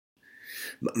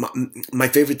my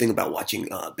favorite thing about watching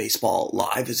baseball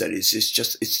live is that it's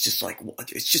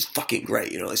just fucking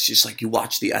great. It's just like you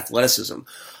watch the athleticism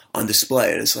on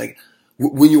display, and it's like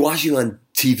when you're watching on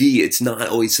TV, it's not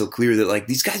always so clear that like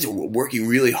these guys are working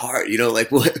really hard.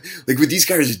 Like what these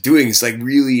guys are doing is like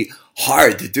really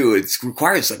hard to do. It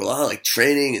requires like a lot of like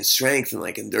training and strength and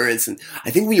like endurance. And I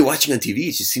think when you're watching on TV,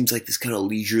 it just seems like this kind of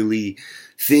leisurely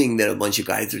thing that a bunch of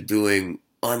guys are doing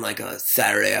on like a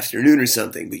Saturday afternoon or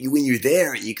something. But when you're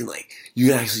there and you can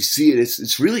actually see it,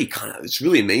 it's really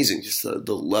amazing, just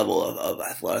the level of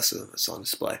athleticism that's on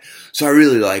display. So I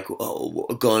really like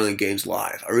going to the games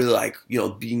live. I really like,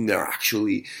 being there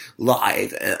actually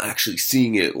live and actually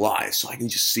seeing it live, so I can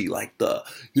just see like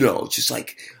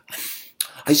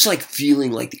I just like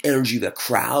feeling like the energy of the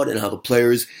crowd and how the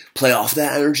players play off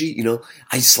that energy.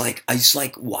 I just like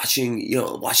watching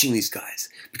these guys,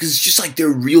 because it's just like they're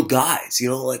real guys.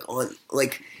 Like on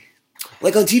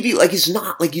TV, like it's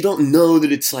not like you don't know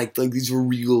that it's like these are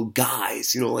real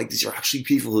guys. Like these are actually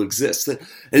people who exist. And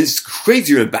it's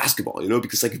crazier in basketball,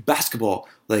 because like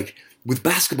with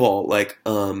basketball,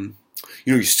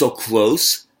 you're so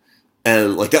close.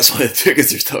 And like that's why the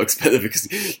tickets are so expensive,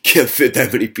 because you can't fit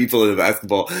that many people in a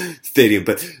basketball stadium.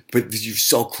 But you're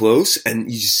so close,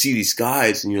 and you just see these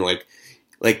guys, and you're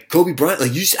like Kobe Bryant,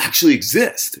 like you just actually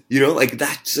exist. Like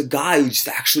that's a guy who just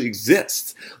actually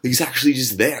exists. Like he's actually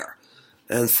just there.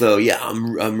 And so yeah,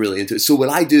 I'm really into it. So what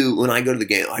I do when I go to the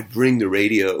game, I bring the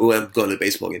radio. Oh, I'm going to a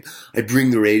baseball game. I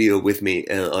bring the radio with me,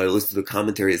 and I listen to the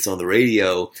commentary that's on the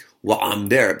radio while I'm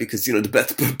there, because the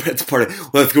best part of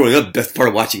when I was growing up, the best part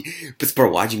of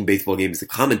watching baseball games is the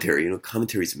commentary.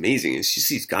 Commentary is amazing. It's just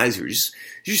these guys who are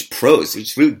just pros. They're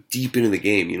just really deep into the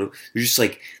game. They're just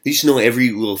like they just know every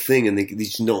little thing, and they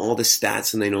just know all the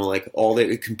stats, and they know like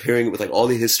comparing it with like all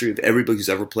the history of everybody who's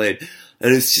ever played.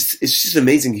 And it's just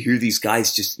amazing to hear these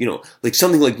guys just, like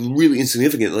something like really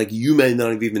insignificant, like you may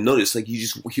not have even noticed, like you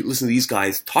listen to these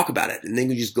guys talk about it, and they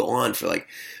can just go on for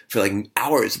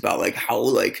hours about like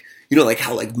how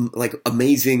how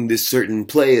amazing this certain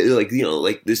play, like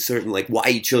this certain, like why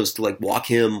he chose to like walk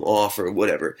him off or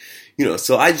whatever,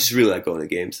 so I just really like going to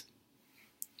games.